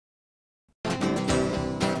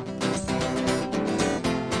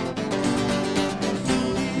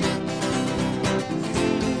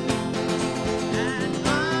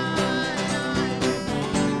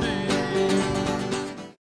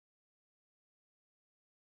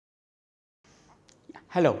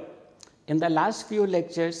Hello. In the last few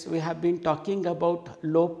lectures, we have been talking about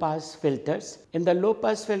low pass filters. In the low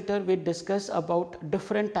pass filter, we discuss about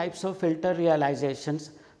different types of filter realizations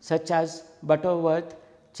such as Butterworth,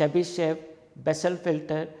 Chebyshev, Bessel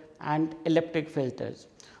filter and elliptic filters.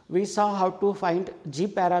 We saw how to find G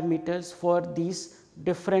parameters for these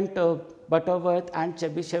different Butterworth and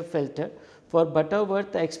Chebyshev filter. For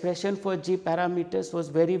Butterworth, the expression for G parameters was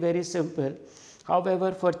very simple.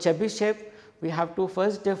 However, for Chebyshev, we have to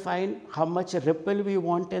first define how much ripple we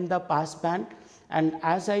want in the pass band, and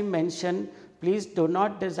as I mentioned, please do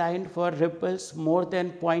not design for ripples more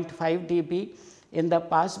than 0.5 dB in the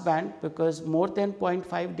pass band, because more than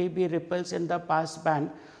 0.5 dB ripples in the pass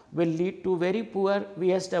band will lead to very poor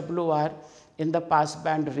VSWR in the pass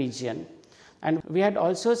band region. And we had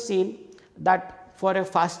also seen that for a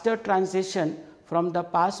faster transition from the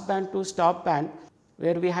pass band to stop band,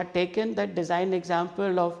 where we had taken the design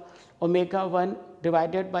example of omega 1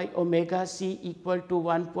 divided by omega c equal to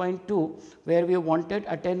 1.2, where we wanted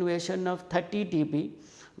attenuation of 30 dB.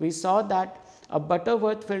 We saw that a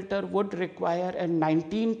Butterworth filter would require a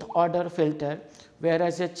 19th order filter,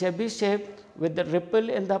 whereas a Chebyshev with the ripple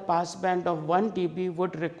in the pass band of 1 dB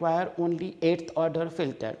would require only 8th order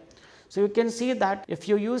filter. So you can see that if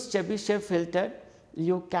you use Chebyshev filter,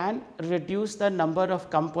 you can reduce the number of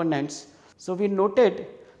components. So we noted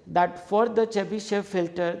that for the Chebyshev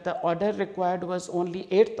filter, the order required was only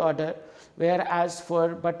 8th order, whereas for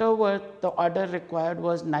Butterworth, the order required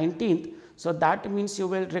was 19th. So that means you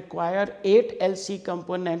will require 8 LC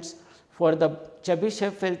components for the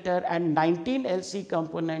Chebyshev filter and 19 LC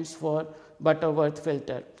components for Butterworth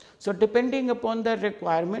filter. So depending upon the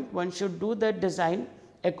requirement, one should do the design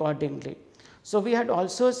accordingly. So we had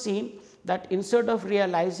also seen that instead of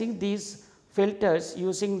realizing these filters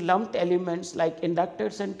using lumped elements like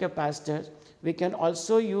inductors and capacitors, we can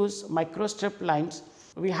also use microstrip lines.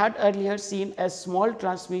 We had earlier seen a small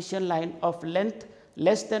transmission line of length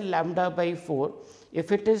less than lambda by 4.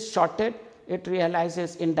 If it is shorted, it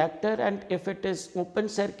realizes inductor, and if it is open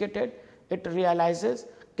circuited, it realizes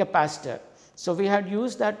capacitor. So we had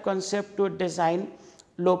used that concept to design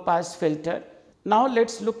low pass filter. Now let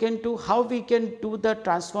us look into how we can do the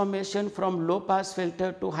transformation from low pass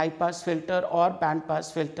filter to high pass filter or band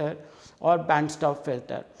pass filter or band stop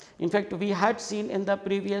filter. In fact, we had seen in the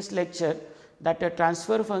previous lecture that a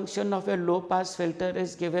transfer function of a low pass filter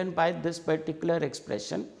is given by this particular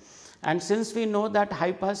expression. And since we know that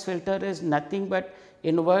high pass filter is nothing but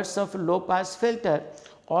inverse of low pass filter,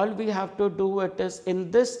 all we have to do it is in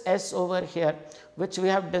this S over here, which we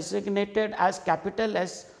have designated as capital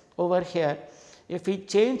S over here. If we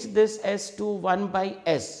change this S to 1 by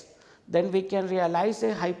S, then we can realize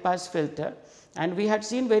a high pass filter, and we had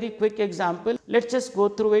seen very quick example. Let us just go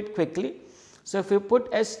through it quickly. So if we put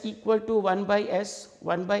S equal to 1 by S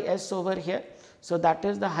over here, so that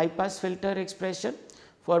is the high pass filter expression.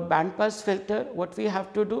 For band pass filter, what we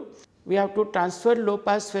have to do? We have to transfer low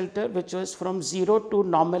pass filter, which was from 0 to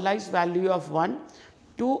normalized value of 1,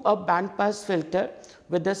 to a band pass filter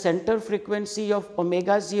with the center frequency of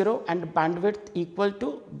omega 0 and bandwidth equal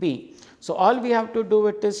to B. So all we have to do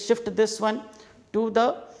it is shift this one to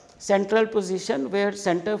the central position where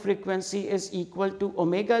center frequency is equal to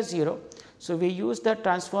omega 0. So we use the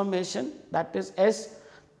transformation, that is S,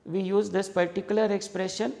 we use this particular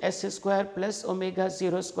expression S square plus omega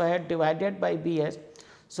 0 square divided by Bs.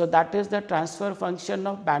 So that is the transfer function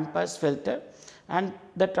of band pass filter, and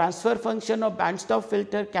the transfer function of band stop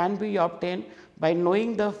filter can be obtained by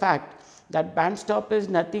knowing the fact that band stop is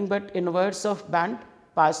nothing but inverse of band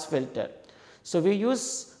pass filter. So we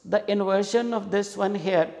use the inversion of this one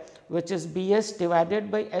here, which is Bs divided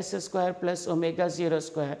by S square plus omega 0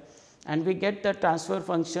 square, and we get the transfer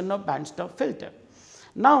function of band stop filter.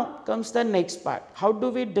 Now comes the next part. How do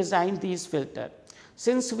we design these filters?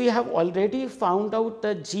 Since we have already found out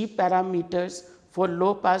the G parameters for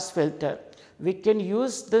low pass filter, we can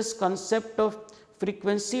use this concept of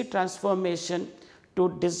frequency transformation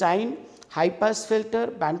to design high pass filter,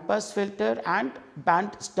 band pass filter and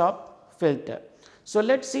band stop filter. So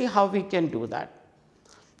let us see how we can do that.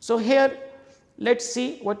 So here let us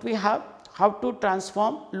see what we have, how to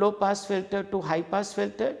transform low pass filter to high pass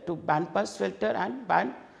filter to band pass filter and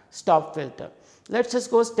band stop filter. Let us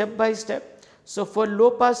just go step by step. So for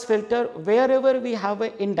low pass filter, wherever we have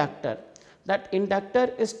an inductor, that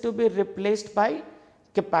inductor is to be replaced by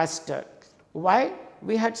capacitor. Why?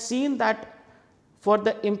 We had seen that for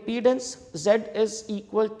the impedance Z is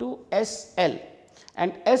equal to SL,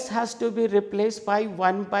 and S has to be replaced by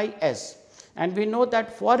 1 by S, and we know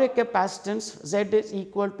that for a capacitance Z is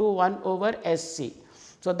equal to 1 over SC.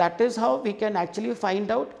 So, that is how we can actually find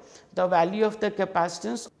out the value of the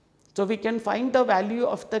capacitance. So, we can find the value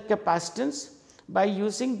of the capacitance by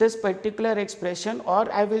using this particular expression,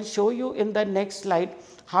 or I will show you in the next slide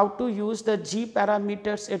how to use the G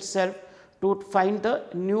parameters itself to find the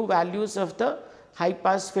new values of the high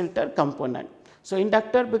pass filter component. So,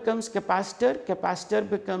 inductor becomes capacitor, capacitor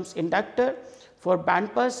becomes inductor. For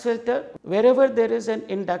band pass filter, wherever there is an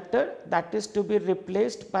inductor, that is to be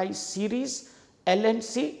replaced by series L and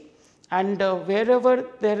C, and wherever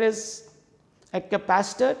there is a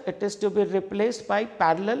capacitor, it is to be replaced by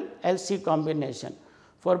parallel LC combination.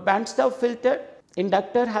 For band stop filter,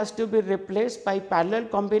 inductor has to be replaced by parallel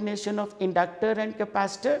combination of inductor and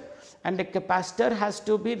capacitor, and the capacitor has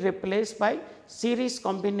to be replaced by series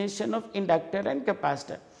combination of inductor and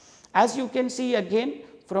capacitor. As you can see, again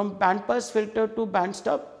from band pass filter to band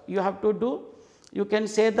stop, you have to do, you can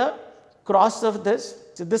say, the cross of this.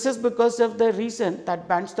 So, this is because of the reason that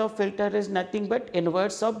band stop filter is nothing but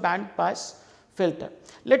inverse of band pass filter.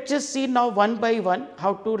 Let us just see now one by one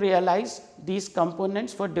how to realize these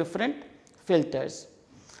components for different filters.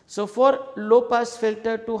 So, for low pass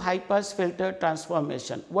filter to high pass filter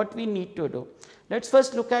transformation, what we need to do? Let us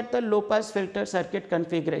first look at the low pass filter circuit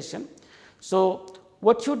configuration. So,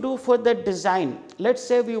 what you do for the design, let us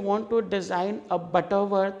say we want to design a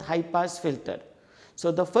Butterworth high pass filter.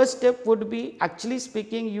 So, the first step would be, actually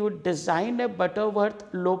speaking, you design a Butterworth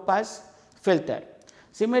low pass filter.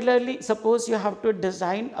 Similarly, suppose you have to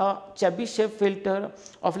design a Chebyshev filter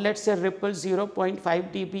of, let us say, ripple 0.5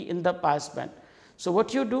 dB in the pass band. So,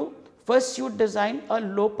 what you do? First you design a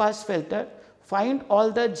low pass filter, find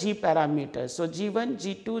all the G parameters. So, G1,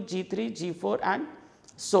 G2, G3, G4 and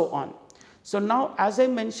so on. So, now as I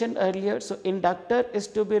mentioned earlier, so inductor is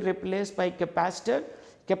to be replaced by capacitor,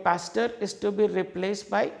 capacitor is to be replaced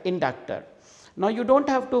by inductor. Now, you do not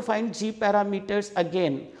have to find G parameters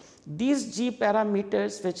again. These G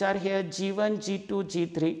parameters which are here G1, G2,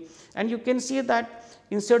 G3, and you can see that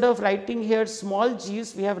instead of writing here small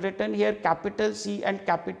g's, we have written here capital C and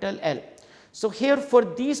capital L. So, here for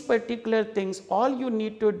these particular things, all you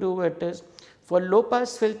need to do it is, for low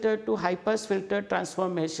pass filter to high pass filter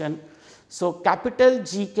transformation, so capital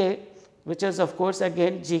GK, which is of course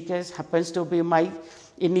again GK happens to be my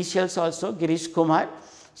initials also, Girish Kumar.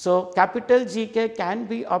 So, capital GK can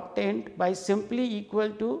be obtained by simply equal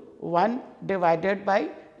to 1 divided by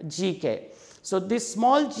GK. So, these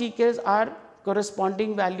small GKs are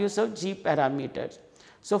corresponding values of G parameters.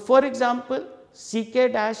 So, for example,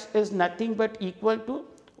 CK dash is nothing but equal to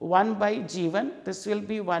 1 by G1, this will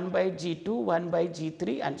be 1 by G2, 1 by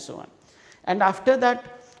G3 and so on. And after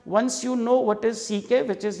that, once you know what is CK,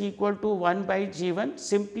 which is equal to 1 by G1,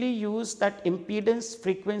 simply use that impedance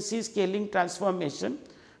frequency scaling transformation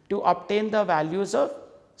to obtain the values of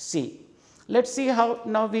C. Let us see how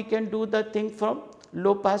now we can do the thing from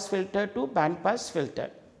low pass filter to band pass filter.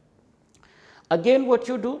 Again, what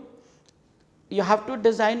you do? You have to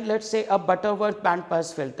design, let us say, a Butterworth band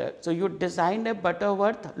pass filter. So, you design a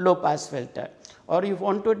Butterworth low pass filter, or you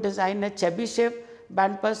want to design a Chebyshev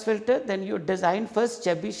band pass filter, then you design first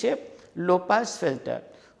Chebyshev low pass filter.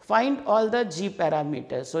 Find all the G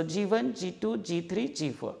parameters. So, G1, G2, G3,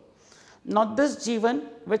 G4. Now, this G1,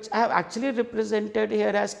 which I have actually represented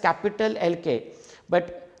here as capital LK,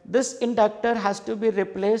 but this inductor has to be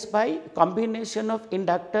replaced by combination of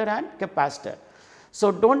inductor and capacitor.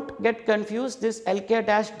 So, do not get confused, this LK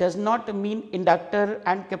dash does not mean inductor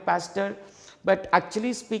and capacitor, but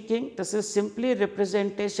actually speaking this is simply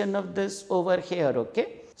representation of this over here.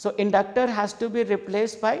 Okay. So, inductor has to be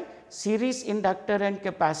replaced by series inductor and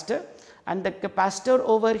capacitor, and the capacitor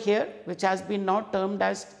over here, which has been now termed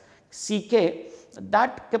as CK,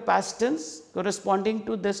 that capacitance corresponding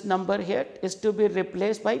to this number here is to be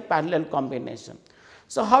replaced by parallel combination.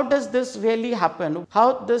 So, how does this really happen?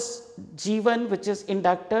 How this G1, which is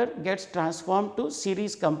inductor, gets transformed to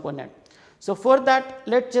series component? So, for that,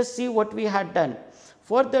 let us just see what we had done.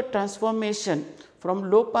 For the transformation from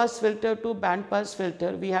low pass filter to band pass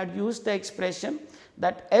filter, we had used the expression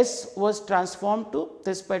that S was transformed to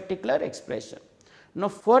this particular expression. Now,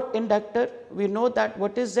 for inductor, we know that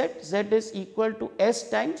what is Z? Z is equal to S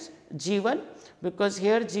times G1, because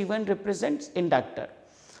here G1 represents inductor.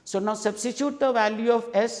 So, now substitute the value of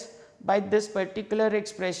S by this particular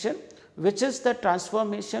expression, which is the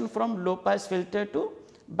transformation from low pass filter to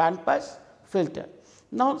band pass filter.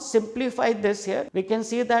 Now, simplify this here, we can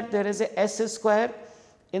see that there is a S square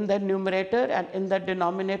in the numerator and in the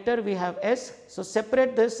denominator we have S. So,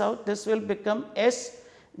 separate this out, this will become S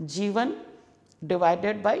G1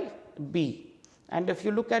 divided by B, and if you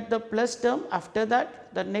look at the plus term, after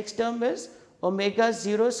that the next term is omega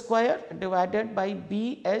 0 square divided by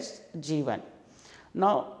B as G1.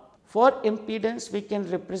 Now, for impedance we can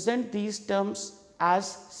represent these terms as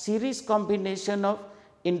series combination of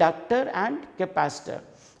inductor and capacitor.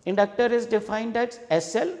 Inductor is defined as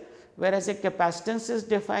SL, whereas a capacitance is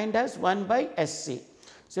defined as 1 by SC.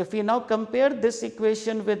 So, if we now compare this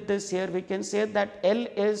equation with this here, we can say that L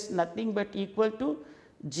is nothing but equal to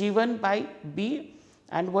G1 by B,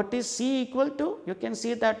 and what is C equal to? You can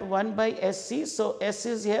see that 1 by SC. So, S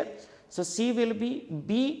is here. So, C will be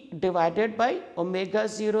B divided by omega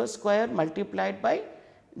 0 square multiplied by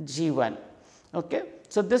G1. Okay.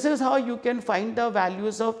 So, this is how you can find the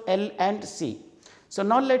values of L and C. So,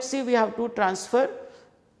 now let us see, we have to transfer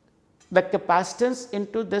the capacitance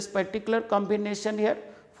into this particular combination here.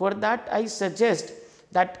 For that I suggest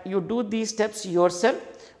that you do these steps yourself,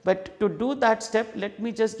 but to do that step let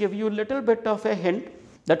me just give you a little bit of a hint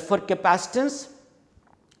that for capacitance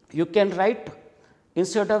you can write,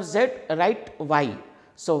 instead of Z write Y.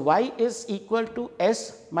 So, Y is equal to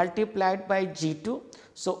S multiplied by G2.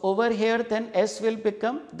 So, over here then S will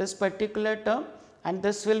become this particular term and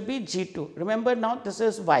this will be G2. Remember, now this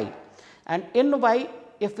is Y, and in Y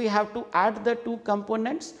if we have to add the two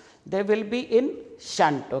components, they will be in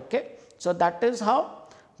shunt. Okay. So, that is how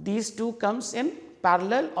these two comes in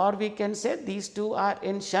parallel, or we can say these two are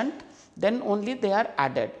in shunt, then only they are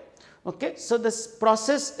added. Okay. So, this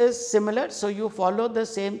process is similar. So, you follow the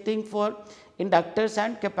same thing for inductors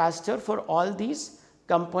and capacitor for all these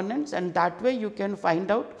components, and that way you can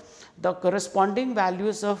find out the corresponding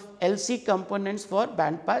values of LC components for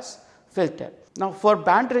band pass filter. Now, for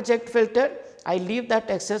band reject filter, I leave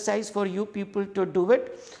that exercise for you people to do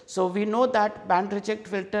it. So, we know that band reject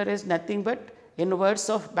filter is nothing but inverse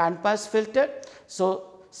of band pass filter.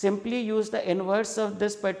 So, simply use the inverse of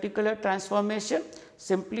this particular transformation,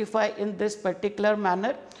 simplify in this particular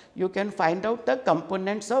manner, you can find out the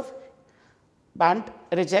components of band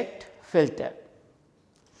reject filter.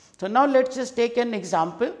 So, now let us just take an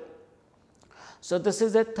example. So, this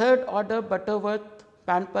is a third order Butterworth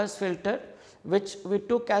band pass filter, which we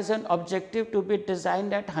took as an objective to be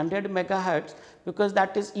designed at 100 megahertz, because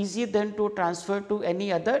that is easy then to transfer to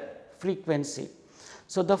any other frequency.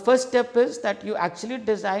 So, the first step is that you actually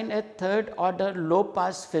design a third order low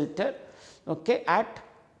pass filter, okay, at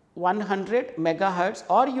 100 megahertz,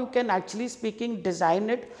 or you can actually speaking design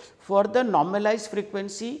it for the normalized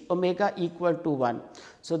frequency omega equal to 1.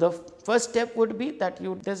 So, the first step would be that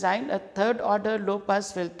you design a third order low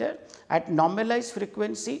pass filter at normalized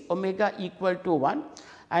frequency omega equal to 1,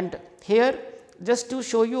 and here just to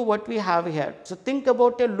show you what we have here. So, think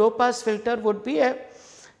about a low pass filter would be a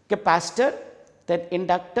capacitor, then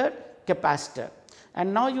inductor, capacitor,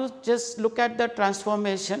 and now you just look at the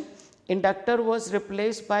transformation. Inductor was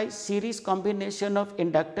replaced by series combination of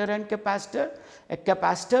inductor and capacitor. A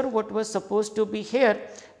capacitor, what was supposed to be here,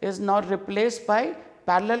 is now replaced by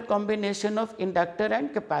parallel combination of inductor and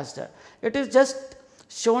capacitor. It is just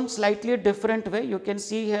shown slightly different way. You can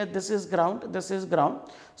see here, this is ground, this is ground.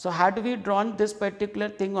 So, had we drawn this particular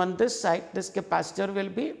thing on this side, this capacitor will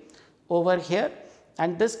be over here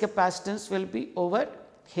and this capacitance will be over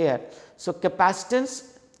here. So,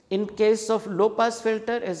 capacitance in case of low pass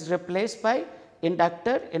filter is replaced by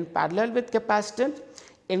inductor in parallel with capacitance.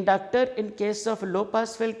 Inductor in case of low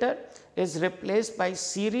pass filter is replaced by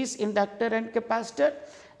series inductor and capacitor,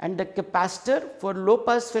 and the capacitor for low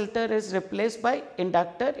pass filter is replaced by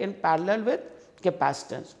inductor in parallel with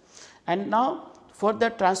capacitance. And now, for the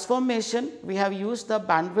transformation we have used the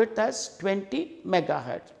bandwidth as 20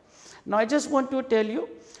 megahertz. Now, I just want to tell you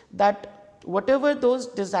that whatever those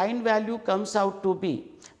design value comes out to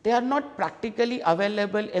be, they are not practically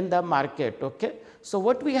available in the market. Okay. So,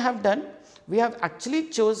 what we have done, we have actually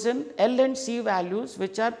chosen L and C values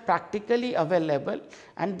which are practically available,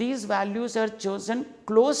 and these values are chosen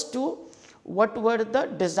close to what were the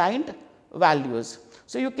designed values.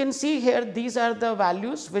 So, you can see here, these are the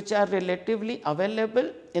values which are relatively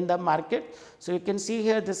available in the market. So, you can see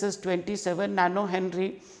here, this is 27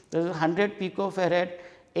 nanohenry, this is 100 picofarad,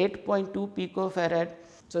 8.2 picofarad.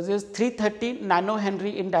 So, this is 330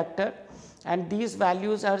 nanohenry inductor, and these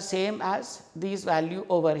values are same as these value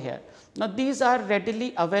over here. Now, these are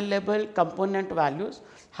readily available component values.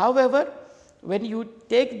 However, when you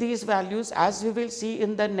take these values, as we will see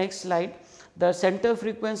in the next slide, the center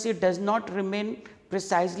frequency does not remain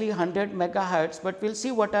precisely 100 megahertz, but we will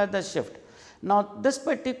see what are the shift. Now, this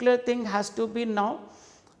particular thing has to be now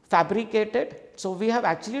fabricated. So, we have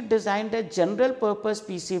actually designed a general purpose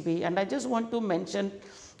PCB, and I just want to mention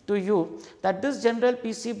to you that this general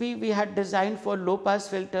PCB we had designed for low pass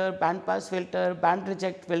filter, band pass filter, band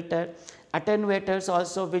reject filter, attenuators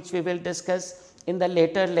also, which we will discuss in the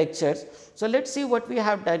later lectures. So, let us see what we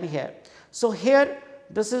have done here. So, here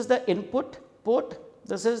this is the input port,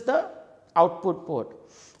 this is the output port,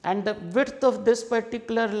 and the width of this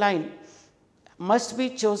particular line must be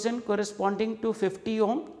chosen corresponding to 50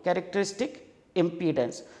 ohm characteristic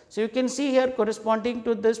impedance. So, you can see here corresponding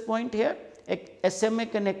to this point here, a SMA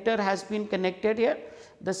connector has been connected here,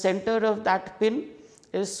 the center of that pin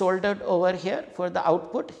is soldered over here for the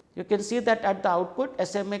output. You can see that at the output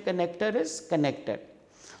SMA connector is connected.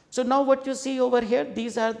 So, now what you see over here,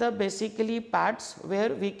 these are the basically pads where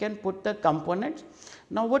we can put the components.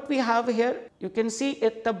 Now, what we have here, you can see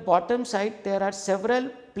at the bottom side there are several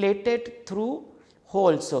plated through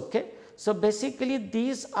holes. Okay. So, basically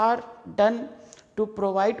these are done to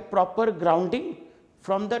provide proper grounding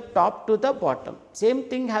from the top to the bottom. Same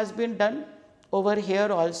thing has been done over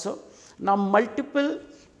here also. Now, multiple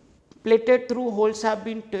plated through holes have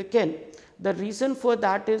been taken. The reason for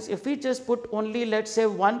that is, if we just put only let us say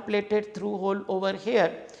one plated through hole over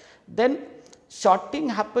here, then shorting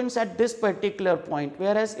happens at this particular point,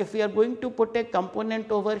 whereas if we are going to put a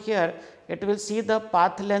component over here, it will see the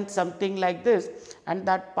path length something like this, and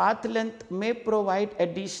that path length may provide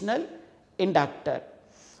additional inductor.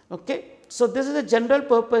 Okay. So, this is a general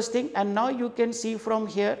purpose thing, and now you can see from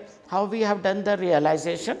here how we have done the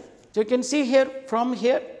realization. So, you can see here from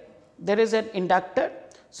here there is an inductor.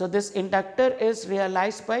 So, this inductor is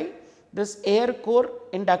realized by this air core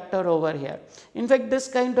inductor over here. In fact, this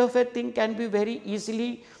kind of a thing can be very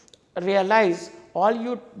easily realized. All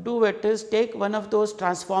you do it is take one of those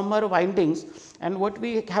transformer windings, and what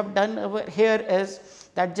we have done over here is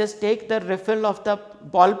that just take the refill of the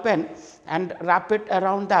ball pen and wrap it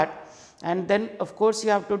around that, and then of course, you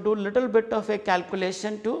have to do little bit of a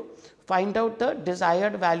calculation to find out the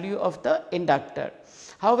desired value of the inductor.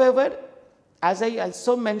 However, as I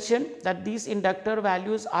also mentioned that these inductor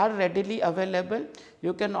values are readily available,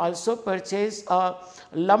 you can also purchase a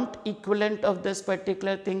lumped equivalent of this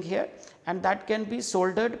particular thing here, and that can be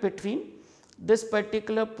soldered between this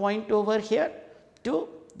particular point over here to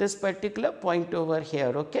this particular point over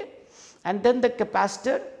here. Okay. And then the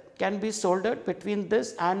capacitor can be soldered between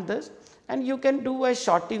this, and you can do a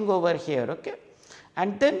shorting over here. Okay.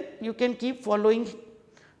 And then you can keep following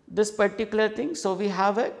this particular thing. So, we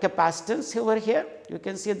have a capacitance over here, you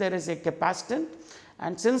can see there is a capacitance,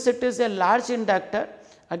 and since it is a large inductor,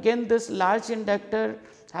 again this large inductor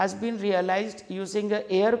has been realized using a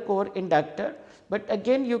air core inductor, but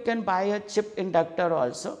again you can buy a chip inductor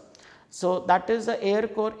also. So, that is the air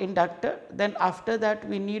core inductor. Then after that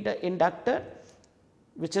we need an inductor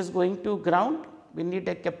which is going to ground, we need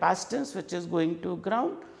a capacitance which is going to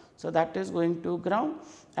ground. So, that is going to ground,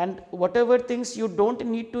 and whatever things you do not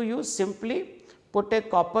need to use, simply put a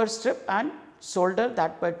copper strip and solder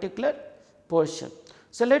that particular portion.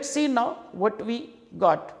 So, let us see now what we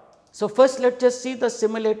got. So, first let us just see the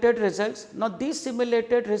simulated results. Now, these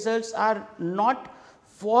simulated results are not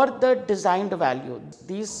for the designed value,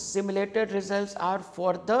 these simulated results are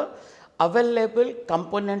for the available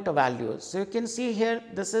component values. So, you can see here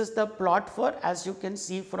this is the plot for, as you can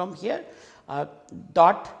see from here,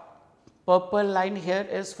 dot purple line here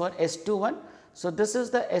is for S21. So, this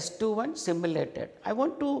is the S21 simulated. I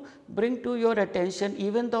want to bring to your attention,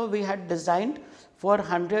 even though we had designed for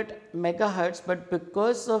 100 megahertz, but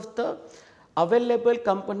because of the available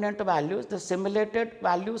component values, the simulated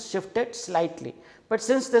values shifted slightly. But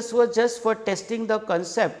since this was just for testing the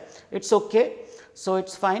concept, it is okay. So, it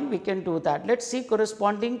is fine, we can do that. Let us see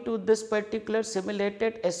corresponding to this particular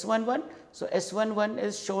simulated S11. So, S11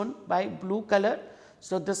 is shown by blue color.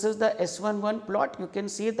 So, this is the S11 plot. You can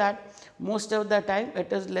see that most of the time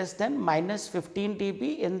it is less than minus 15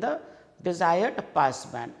 dB in the desired pass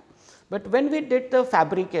band. But when we did the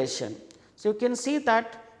fabrication, so you can see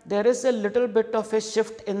that there is a little bit of a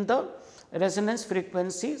shift in the resonance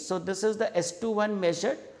frequency. So, this is the S21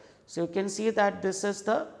 measured. So, you can see that this is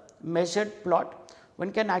the measured plot.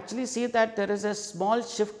 One can actually see that there is a small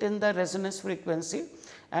shift in the resonance frequency,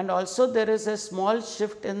 and also there is a small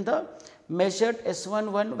shift in the measured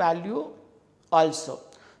S11 value also.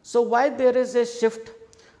 So, why there is a shift?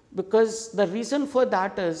 Because the reason for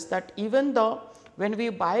that is that even though when we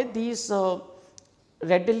buy these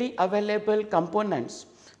readily available components,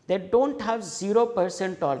 they do not have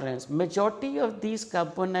 0% tolerance. Majority of these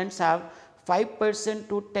components have 5%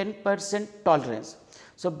 to 10% tolerance.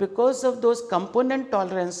 So, because of those component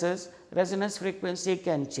tolerances, resonance frequency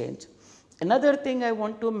can change. Another thing I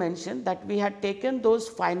want to mention, that we had taken those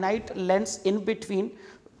finite lengths in between,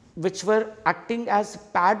 which were acting as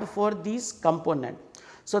pad for these components.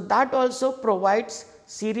 So, that also provides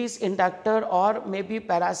series inductor or maybe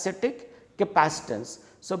parasitic capacitance.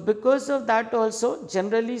 So, because of that also,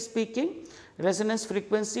 generally speaking, resonance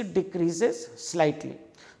frequency decreases slightly.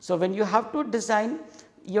 So, when you have to design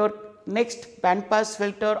your next band pass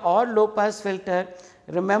filter or low pass filter,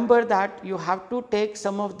 remember that you have to take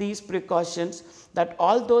some of these precautions, that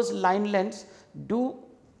all those line lengths do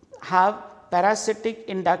have parasitic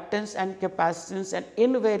inductance and capacitance, and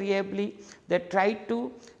invariably they try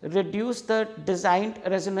to reduce the designed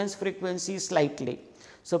resonance frequency slightly.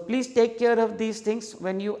 So, please take care of these things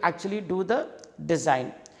when you actually do the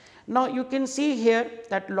design. Now, you can see here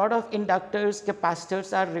that lot of inductors,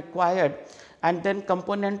 capacitors are required, and then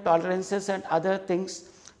component tolerances and other things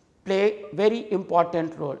play very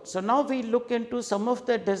important role. So, now we look into some of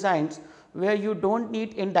the designs where you do not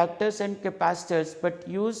need inductors and capacitors, but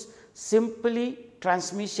use simply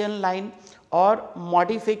transmission line or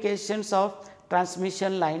modifications of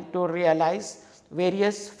transmission line to realize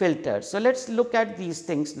various filters. So, let us look at these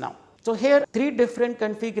things now. So, here 3 different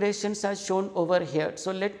configurations are shown over here.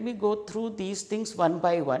 So, let me go through these things one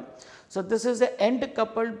by one. So, this is a end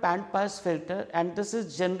coupled band pass filter, and this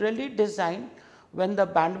is generally designed when the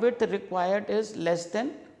bandwidth required is less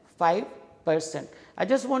than 5%. I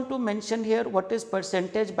just want to mention here what is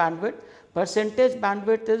percentage bandwidth. Percentage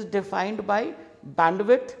bandwidth is defined by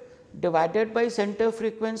bandwidth divided by center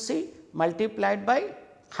frequency multiplied by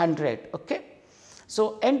 100. Okay.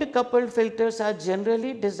 So, end coupled filters are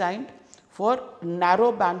generally designed for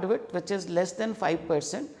narrow bandwidth, which is less than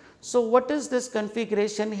 5%. So, what is this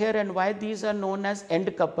configuration here and why these are known as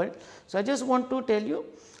end coupled? So, I just want to tell you.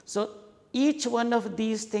 So, each one of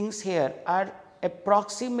these things here are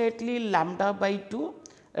approximately lambda by 2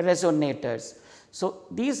 resonators. So,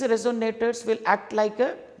 these resonators will act like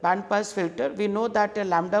a band pass filter. We know that a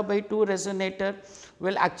lambda by 2 resonator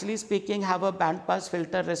will actually speaking have a band pass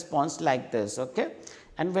filter response like this. Okay?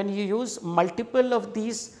 And when you use multiple of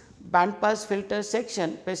these band pass filter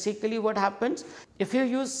section, basically what happens, if you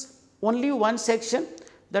use only one section,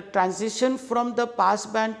 the transition from the pass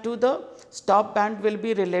band to the stop band will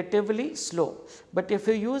be relatively slow. But if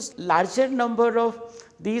you use larger number of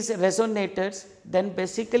these resonators, then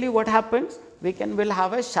basically what happens, we will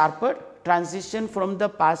have a sharper transition from the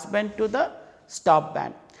pass band to the stop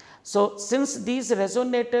band. So, since these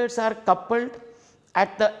resonators are coupled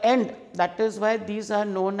at the end, that is why these are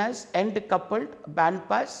known as end coupled band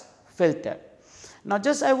pass filter. Now,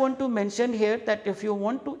 just I want to mention here that if you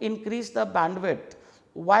want to increase the bandwidth,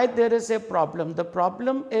 why there is a problem? The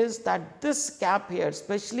problem is that this gap here,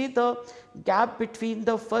 especially the gap between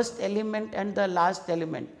the first element and the last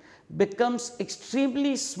element, becomes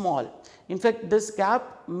extremely small. In fact, this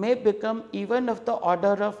gap may become even of the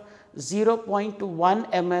order of 0.1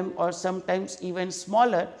 mm or sometimes even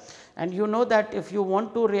smaller. And you know that if you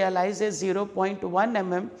want to realize a 0.1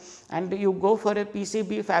 mm and you go for a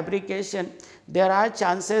PCB fabrication, there are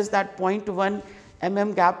chances that 0.1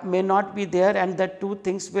 mm gap may not be there and the two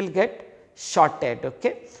things will get shorted.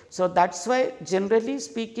 Okay? So, that is why generally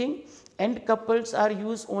speaking end couples are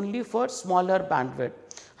used only for smaller bandwidth.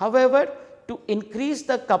 However, to increase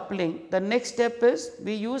the coupling, the next step is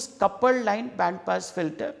we use coupled line band pass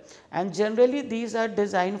filter, and generally these are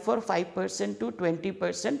designed for 5% to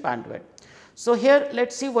 20% bandwidth. So, here let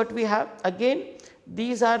us see what we have. Again,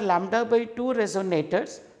 these are lambda by 2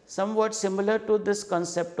 resonators, somewhat similar to this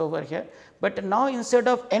concept over here, but now instead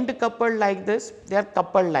of end coupled like this, they are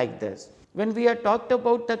coupled like this. When we had talked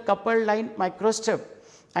about the coupled line microstrip,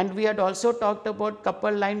 and we had also talked about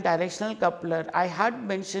coupled line directional coupler, I had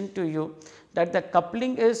mentioned to you that the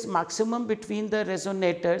coupling is maximum between the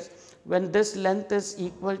resonators when this length is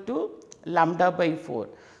equal to lambda by 4.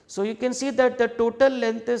 So, you can see that the total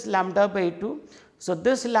length is lambda by 2. So,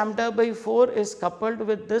 this lambda by 4 is coupled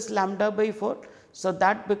with this lambda by 4. So,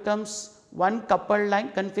 that becomes one coupled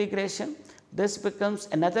line configuration, this becomes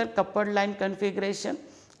another coupled line configuration,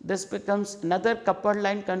 this becomes another coupled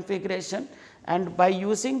line configuration, and by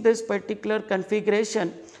using this particular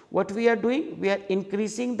configuration, what we are doing? We are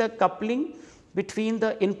increasing the coupling between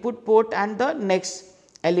the input port and the next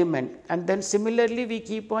element, and then similarly we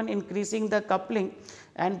keep on increasing the coupling,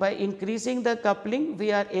 and by increasing the coupling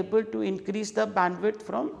we are able to increase the bandwidth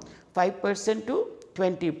from 5% to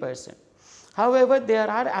 20%. However, there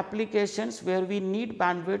are applications where we need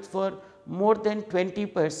bandwidth for more than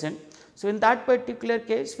 20%. So, in that particular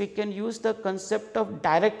case we can use the concept of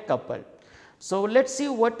direct couple. So, let us see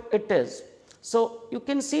what it is. So, you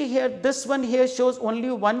can see here this one here shows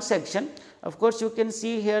only one section. Of course, you can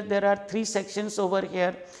see here there are 3 sections over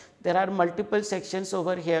here, there are multiple sections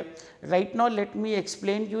over here. Right now, let me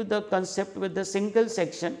explain you the concept with the single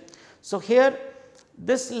section. So, here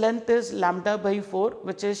this length is lambda by 4,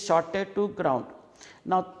 which is shorted to ground.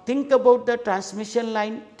 Now, think about the transmission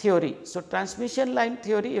line theory. So, transmission line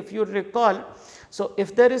theory, if you recall, so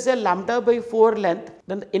if there is a lambda by 4 length,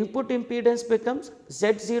 then the input impedance becomes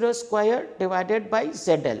Z0 square divided by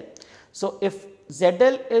ZL. So, if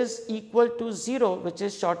ZL is equal to 0, which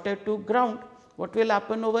is shorted to ground, what will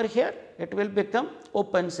happen over here? It will become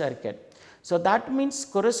open circuit. So, that means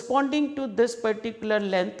corresponding to this particular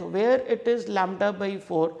length where it is lambda by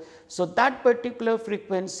 4. So, that particular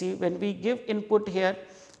frequency, when we give input here,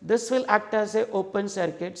 this will act as a open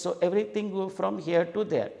circuit. So, everything go from here to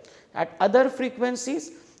there. At other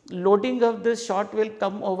frequencies, loading of this short will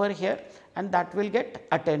come over here and that will get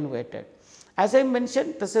attenuated. As I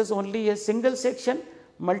mentioned, this is only a single section,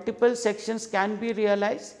 multiple sections can be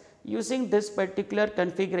realized using this particular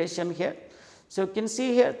configuration here. So, you can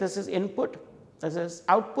see here this is input, this is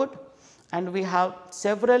output, and we have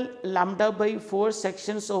several lambda by 4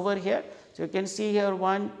 sections over here. So, you can see here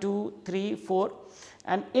 1, 2, 3, 4,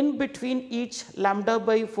 and in between each lambda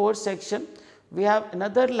by 4 section, we have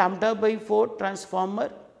another lambda by 4 transformer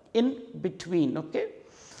in between. Okay.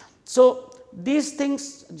 So, these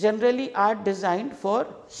things generally are designed for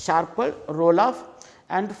sharper roll off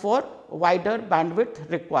and for wider bandwidth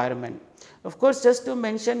requirement. Of course, just to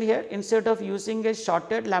mention here, instead of using a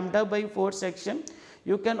shorted lambda by 4 section,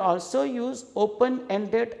 you can also use open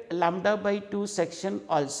ended lambda by 2 section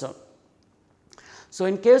also. So,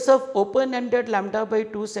 in case of open ended lambda by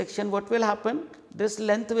 2 section, what will happen? This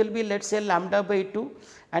length will be, let us say, lambda by 2,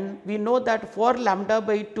 and we know that for lambda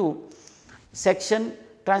by 2 section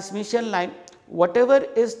transmission line, whatever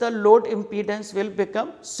is the load impedance will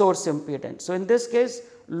become source impedance. So, in this case,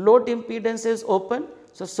 load impedance is open.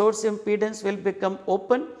 So, source impedance will become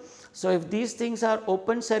open. So, if these things are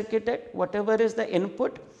open circuited, whatever is the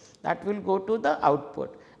input, that will go to the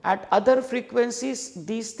output. At other frequencies,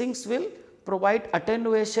 these things will provide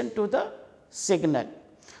attenuation to the signal.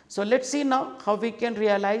 So, let us see now how we can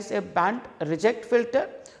realize a band reject filter.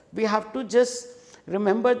 We have to just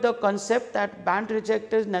remember the concept that band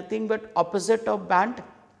reject is nothing but opposite of band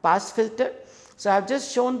pass filter. So, I have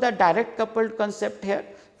just shown the direct coupled concept here.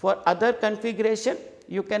 For other configuration,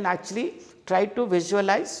 you can actually try to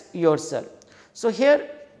visualize yourself. So, here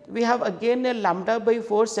we have again a lambda by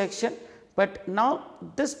 4 section, but now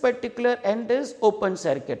this particular end is open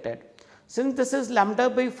circuited. Since this is lambda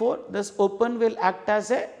by 4, this open will act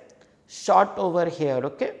as a short over here.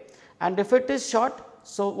 Okay. And if it is short,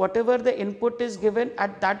 so whatever the input is given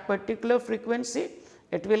at that particular frequency,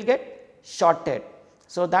 it will get shorted.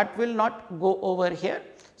 So, that will not go over here.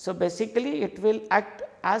 So, basically it will act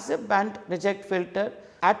as a band reject filter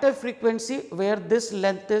at a frequency where this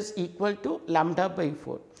length is equal to lambda by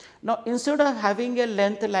 4. Now, instead of having a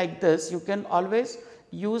length like this, you can always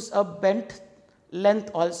use a bent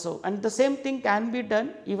length also, and the same thing can be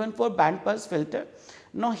done even for band pass filter.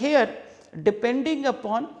 Now, here depending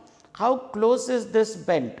upon how close is this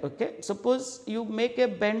bend. Okay. Suppose you make a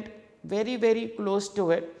bend very close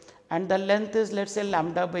to it and the length is, let us say,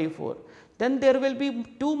 lambda by 4. Then there will be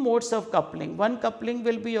two modes of coupling. One coupling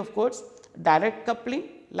will be, of course, direct coupling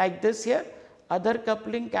like this here. Other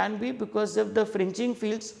coupling can be because of the fringing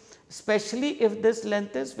fields, especially if this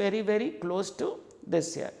length is very close to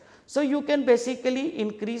this here. So, you can basically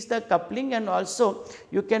increase the coupling, and also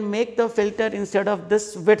you can make the filter, instead of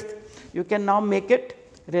this width, you can now make it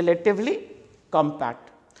relatively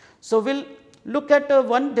compact. So, we will look at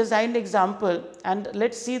one design example and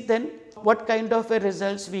let us see then what kind of a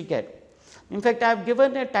results we get. In fact, I have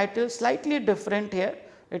given a title slightly different here.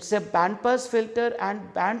 It is a band pass filter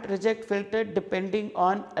and band reject filter depending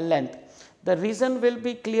on a length. The reason will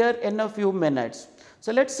be clear in a few minutes.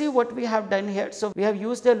 So, let us see what we have done here. So, we have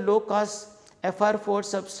used a low cost FR4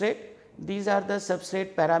 substrate. These are the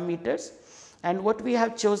substrate parameters, and what we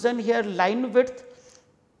have chosen here, line width,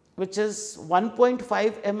 which is 1.5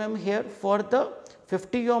 mm here for the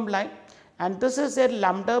 50 ohm line, and this is a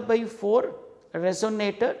lambda by 4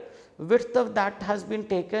 resonator. Width of that has been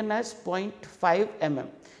taken as 0.5 mm.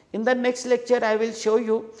 In the next lecture, I will show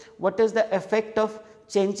you what is the effect of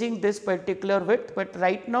changing this particular width, but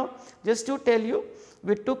right now just to tell you,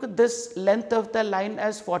 we took this length of the line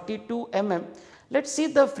as 42 mm. Let us see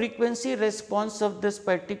the frequency response of this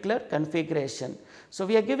particular configuration. So,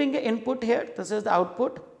 we are giving an input here, this is the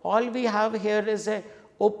output. All we have here is a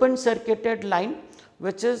open circuited line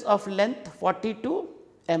which is of length 42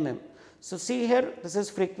 mm. So, see here, this is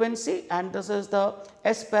frequency and this is the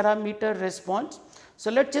S parameter response. So,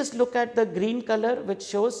 let us just look at the green color which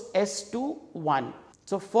shows S21.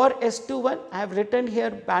 So, for S21, I have written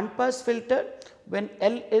here band pass filter when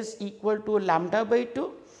L is equal to lambda by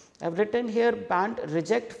 2. I have written here band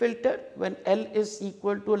reject filter when L is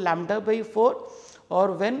equal to lambda by 4.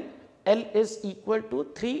 or when L is equal to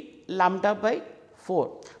 3 lambda by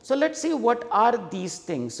 4. So, let us see what are these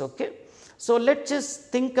things. Okay. So, let us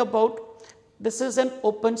just think about, this is an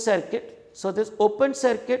open circuit. So, this open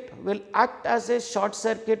circuit will act as a short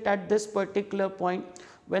circuit at this particular point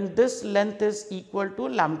when this length is equal to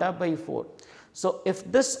lambda by 4. So, if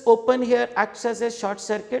this open here acts as a short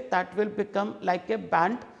circuit, that will become like a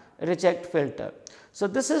band reject filter. So,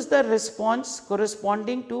 this is the response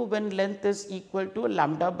corresponding to when length is equal to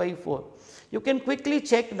lambda by 4. You can quickly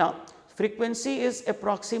check now, frequency is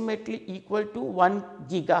approximately equal to 1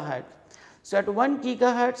 gigahertz. So, at 1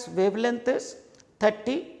 gigahertz wavelength is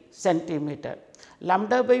 30 centimeter.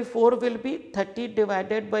 Lambda by 4 will be 30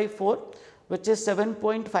 divided by 4, which is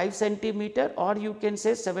 7.5 centimeter, or you can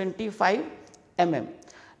say 75 mm.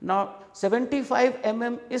 Now, 75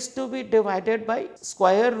 mm is to be divided by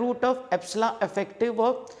square root of epsilon effective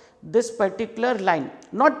of this particular line,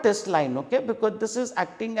 not this line, okay, because this is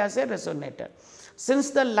acting as a resonator. Since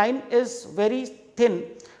the line is very thin,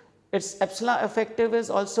 its epsilon effective is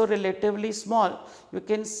also relatively small. You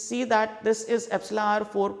can see that this is epsilon r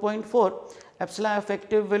 4.4, epsilon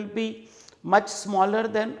effective will be much smaller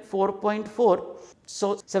than 4.4.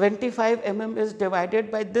 So, 75 mm is divided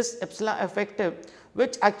by this epsilon effective,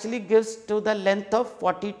 which actually gives to the length of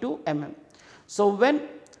 42 mm. So, when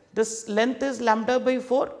this length is lambda by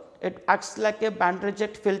 4, it acts like a band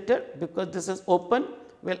reject filter, because this is open,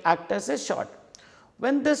 will act as a short.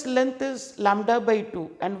 When this length is lambda by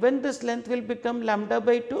 2, and when this length will become lambda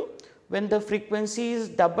by 2, when the frequency is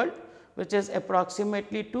doubled, which is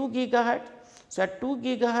approximately 2 gigahertz. So, at 2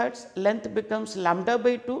 gigahertz length becomes lambda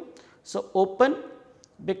by 2. So, open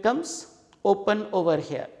becomes open over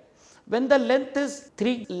here. When the length is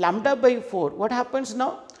 3 lambda by 4, what happens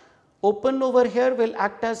now? Open over here will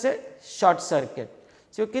act as a short circuit.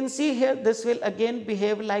 So, you can see here this will again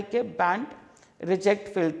behave like a band reject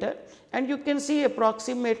filter, and you can see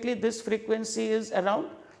approximately this frequency is around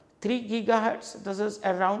 3 gigahertz, this is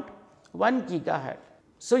around 1 gigahertz.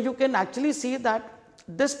 So, you can actually see that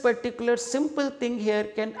this particular simple thing here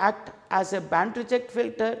can act as a band reject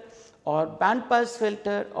filter or band pass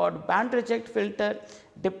filter or band reject filter,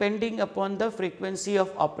 depending upon the frequency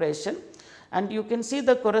of operation, and you can see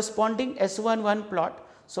the corresponding S11 plot.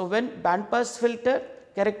 So, when band pass filter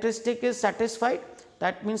characteristic is satisfied,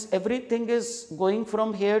 that means everything is going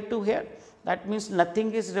from here to here, that means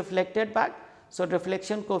nothing is reflected back. So,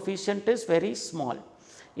 reflection coefficient is very small.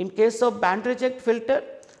 In case of band reject filter,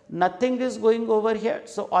 nothing is going over here.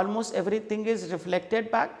 So, almost everything is reflected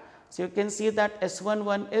back. So, you can see that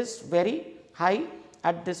S11 is very high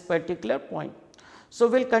at this particular point. So,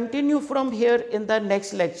 we will continue from here in the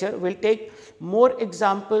next lecture. We will take more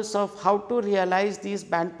examples of how to realize these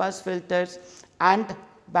band pass filters and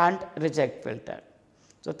band reject filter.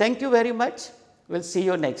 So, thank you very much. We will see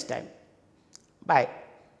you next time. Bye.